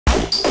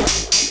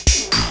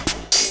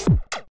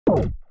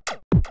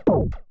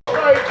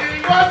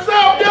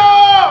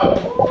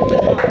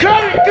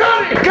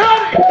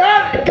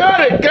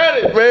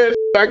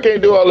I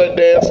can't do all that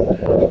dance. How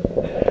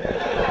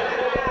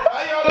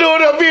y'all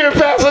doing up here in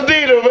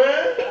Pasadena,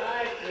 man?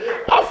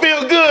 I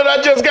feel good.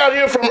 I just got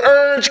here from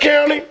Orange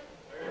County.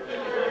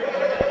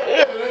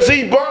 Yeah, that's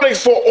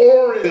Ebonics for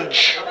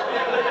orange.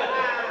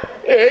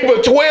 Yeah, ain't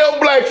but 12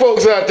 black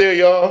folks out there,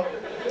 y'all.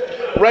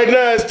 Right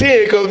now it's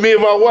 10 because me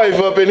and my wife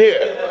up in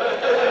here.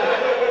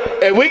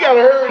 And we got to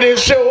hurry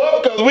this show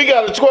up because we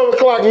got a 12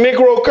 o'clock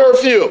Negro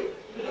curfew.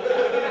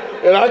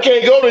 And I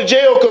can't go to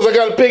jail because I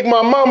got to pick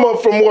my mom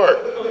up from work.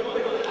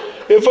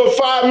 If I'm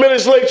 5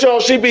 minutes late, y'all,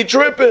 she be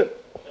tripping.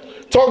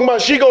 Talking about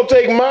she gonna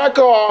take my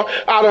car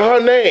out of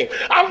her name.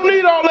 I don't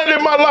need all that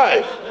in my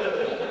life.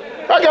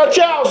 I got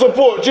child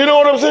support, you know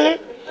what I'm saying?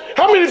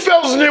 How many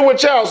fellas in here with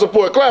child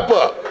support? Clap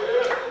up.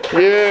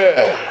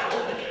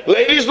 Yeah.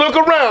 Ladies, look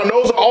around.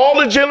 Those are all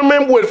the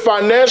gentlemen with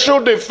financial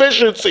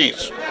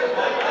deficiencies.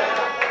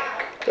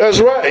 That's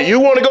right.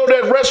 You want to go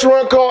to that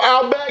restaurant called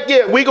Outback?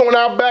 Yeah, we going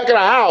Outback at a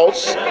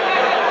house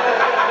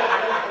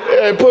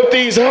and put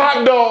these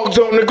hot dogs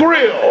on the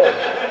grill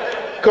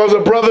because the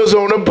brother's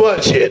on a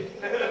budget.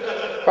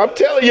 I'm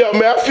telling y'all,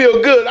 man, I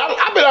feel good.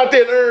 I've been out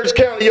there in Orange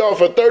County, y'all,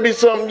 for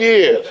 30-something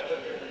years.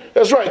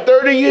 That's right,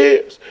 30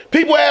 years.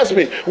 People ask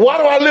me, why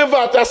do I live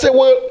out there? I said,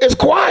 well, it's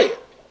quiet.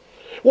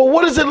 Well,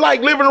 what is it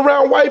like living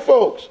around white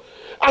folks?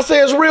 I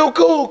say it's real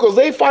cool because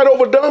they fight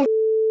over dumb.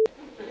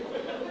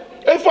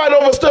 They fight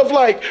over stuff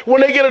like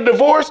when they get a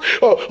divorce,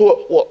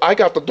 well, I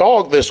got the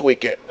dog this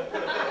weekend.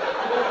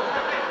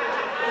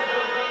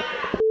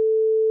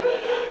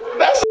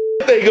 That's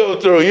what they go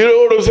through, you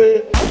know what I'm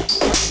saying?